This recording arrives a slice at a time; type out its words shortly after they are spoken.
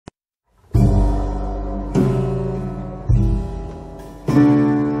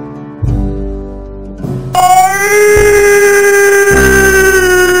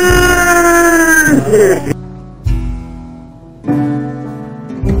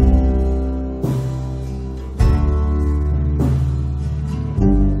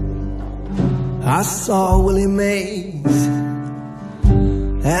I saw Willie Mays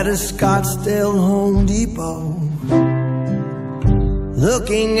at a Scottsdale Home Depot,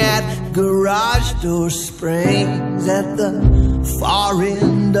 looking at garage door springs at the far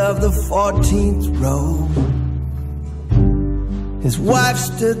end of the 14th row. His wife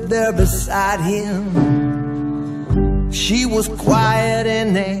stood there beside him. She was quiet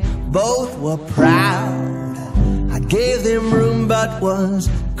and they both were proud. I gave them room but was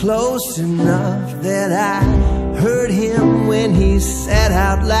close enough that I heard him when he said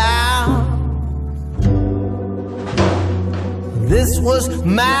out loud, this was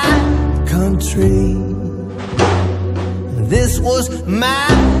my country, this was my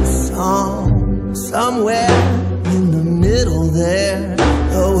song. Somewhere in the middle there,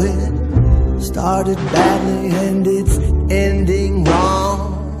 oh, it started badly and it's ending wrong.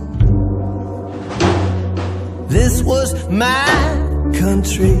 This was my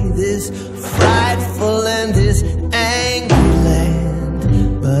country, this frightful and this angry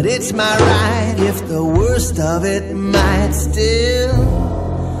land. But it's my right if the worst of it might still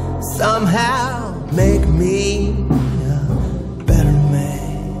somehow make me a better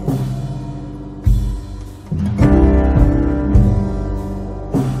man.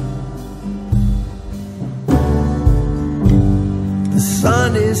 The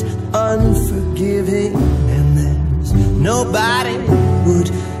sun is unforgiving and there's nobody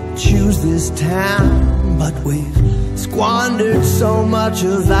would choose this town, but we've squandered so much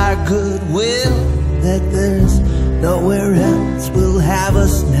of our goodwill that there's nowhere else will have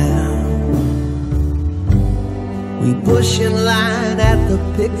us now. We push in line at the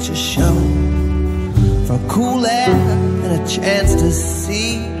picture show for cool air and a chance to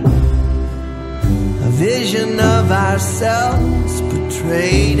see a vision of ourselves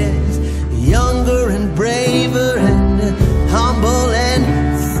portrayed as younger and braver and humble and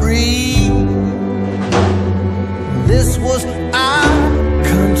free. This was our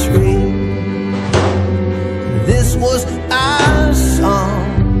country, this was our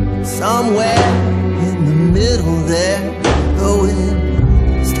song. Somewhere in the middle there, oh,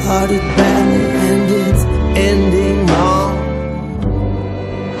 it started badly and it's ending wrong.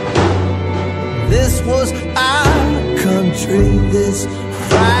 This was our country, this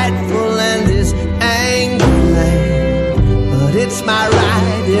frightful and this angry land. But it's my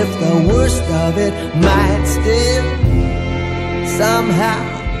right if the worst of it might still somehow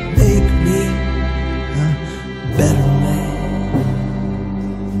make me a better man.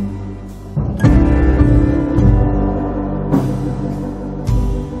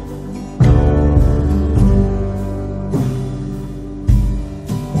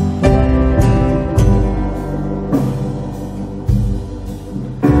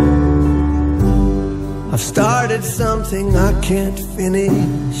 I've started something I can't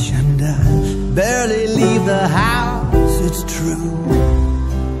finish, and I barely leave the house, it's true.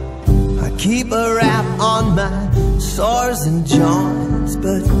 I keep a wrap on my sores and joints,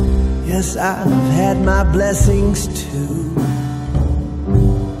 but yes, I've had my blessings too.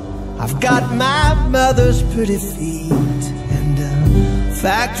 I've got my mother's pretty feet, and a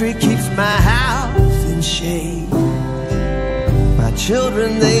factory keeps my house in shade. My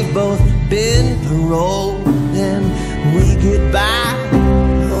children, they've both been paroled, and we get by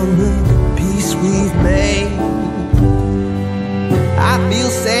on the peace we've made. I feel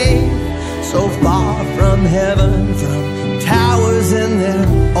safe, so far from heaven, from towers and their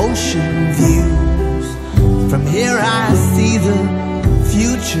ocean views. From here I see the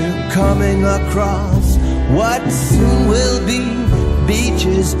future coming across what soon will be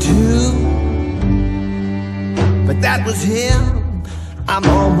beaches too. But that was him, I'm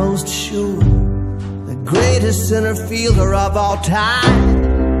almost sure, the greatest center fielder of all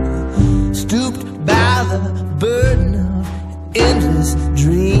time, stooped by the burden of endless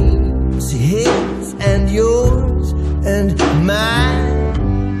dreams, his and yours and mine.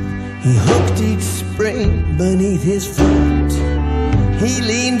 He hooked each spring beneath his foot. He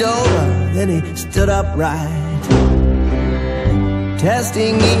leaned over, then he stood upright,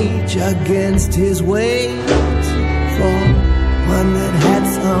 testing each against his weight, for one that had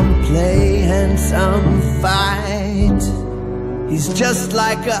some play and some fight. He's just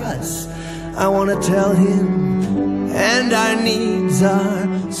like us, I wanna tell him, and our needs are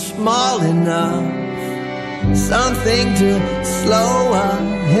small enough. Something to slow a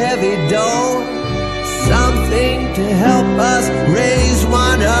heavy door, something to help us raise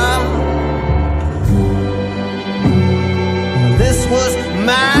one up. This was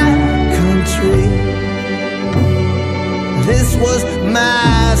my country, this was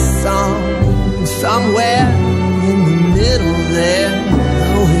my song. Somewhere in the middle there,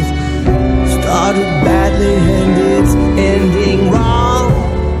 oh, it started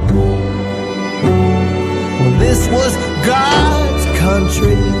was God's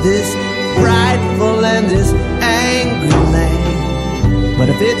country, this frightful and this angry land. But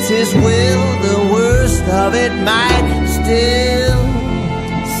if it's His will, the worst of it might still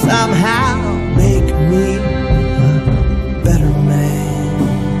somehow make me a better man.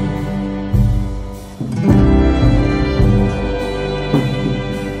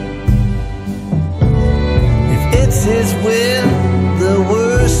 If it's His will, the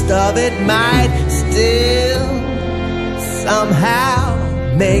worst of it might still somehow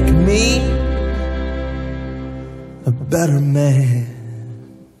make me a better man.